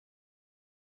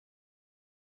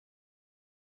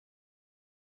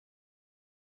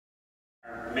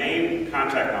Our main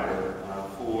contact number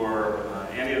for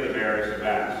any of the various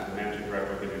events, the managing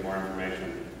director will give you more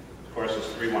information, of course, is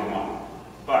 311.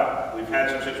 But we've had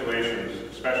some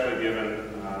situations, especially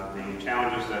given the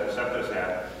challenges that SEPTA's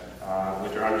had,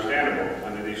 which are understandable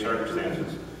under these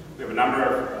circumstances. We have a number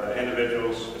of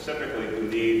individuals specifically who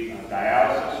need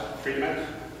dialysis treatment,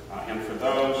 and for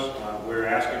those, we're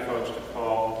asking folks to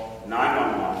call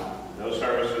 911. Those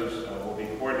services will be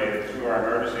coordinated through our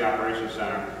Emergency Operations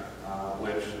Center,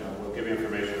 which will give you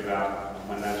information about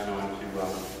when that's going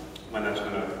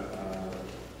to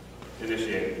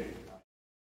initiate.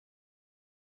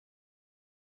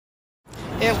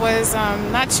 It was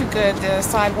not too good. The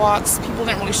sidewalks, people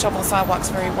didn't really shovel the sidewalks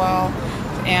very well,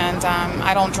 and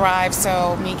I don't drive,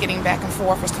 so me getting back and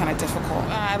forth was kind of difficult.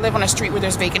 I live on a street where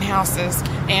there's vacant houses,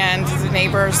 and the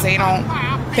neighbors, they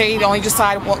only just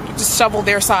shovel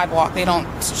their sidewalk. They don't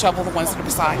shovel the ones that are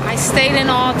beside me. I stayed in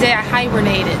all day. I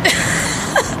hibernated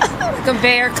like a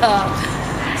bear cub.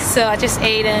 So I just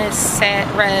ate and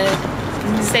sat, read,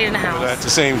 stayed in the house. But at the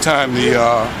same time,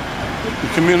 the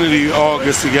community all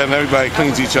gets together and everybody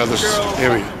cleans each other's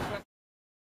area.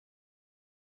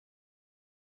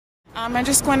 I'm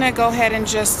just going to go ahead and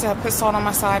just put salt on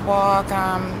my sidewalk,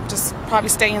 just probably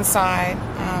stay inside,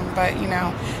 but you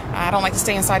know, I don't like to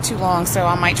stay inside too long, so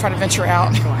I might try to venture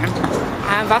out.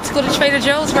 I'm about to go to Trader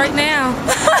Joe's right now.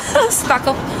 I'm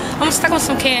stuck on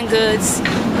some canned goods,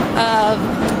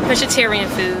 vegetarian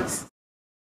foods.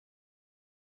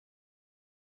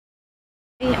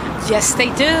 Yes, they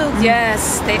do.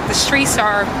 Yes, the streets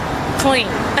are clean.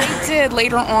 They did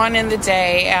later on in the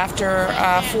day after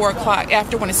 4 o'clock,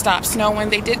 after when it stopped snowing,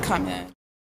 they did come in.